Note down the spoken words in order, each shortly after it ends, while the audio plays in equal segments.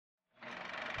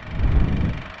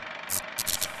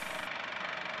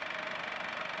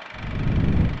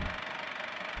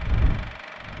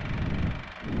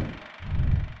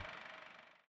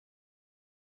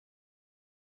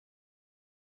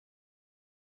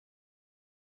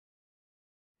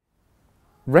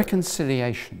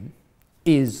Reconciliation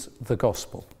is the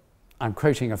gospel. I'm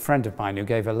quoting a friend of mine who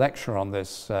gave a lecture on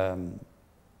this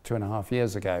 2.5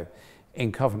 years ago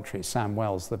in Coventry, Sam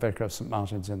Wells, the vicar of St.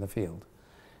 Martin's in the Field.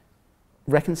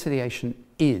 Reconciliation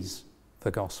is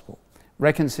the gospel.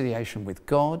 Reconciliation with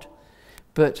God,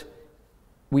 but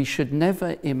we should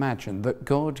never imagine that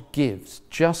God gives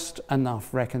just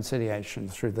enough reconciliation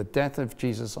through the death of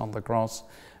Jesus on the cross,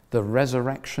 the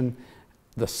resurrection,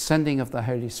 the sending of the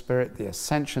Holy Spirit, the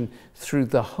ascension, through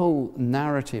the whole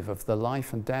narrative of the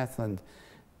life and death and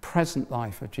present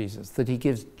life of Jesus, that he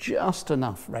gives just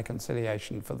enough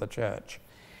reconciliation for the church.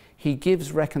 He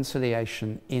gives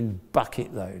reconciliation in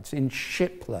bucket loads, in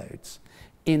ship loads,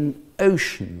 in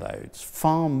ocean loads,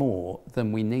 far more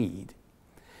than we need.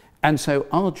 And so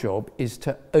our job is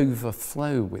to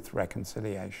overflow with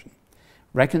reconciliation.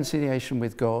 Reconciliation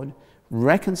with God,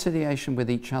 reconciliation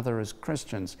with each other as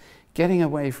Christians, getting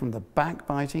away from the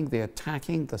backbiting, the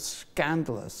attacking, the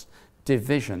scandalous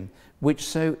division which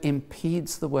so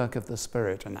impedes the work of the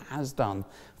Spirit and has done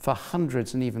for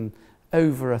hundreds and even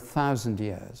over 1,000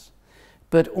 years.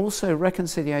 But also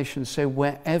reconciliation so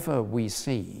wherever we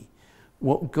see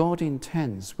what God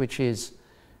intends, which is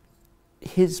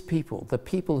his people, the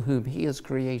people whom he has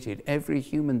created, every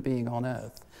human being on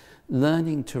earth,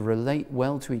 learning to relate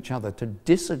well to each other, to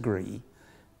disagree,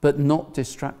 but not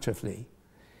destructively,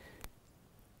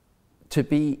 to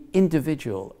be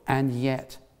individual and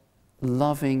yet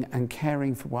loving and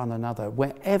caring for one another.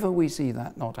 Wherever we see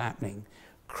that not happening,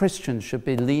 Christians should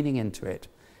be leaning into it,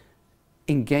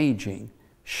 engaging,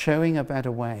 showing a better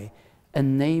way,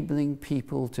 enabling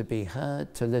people to be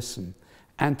heard, to listen,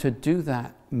 and to do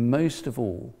that most of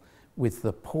all with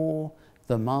the poor,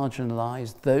 the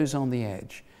marginalized, those on the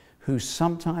edge, who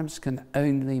sometimes can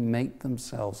only make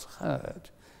themselves heard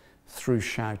through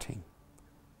shouting.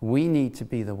 We need to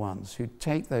be the ones who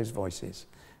take those voices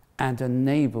and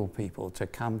enable people to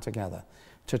come together,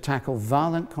 to tackle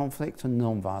violent conflict and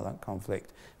non-violent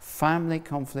conflict, family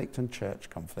conflict and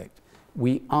church conflict.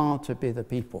 We are to be the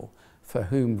people for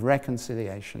whom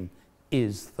reconciliation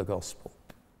is the gospel.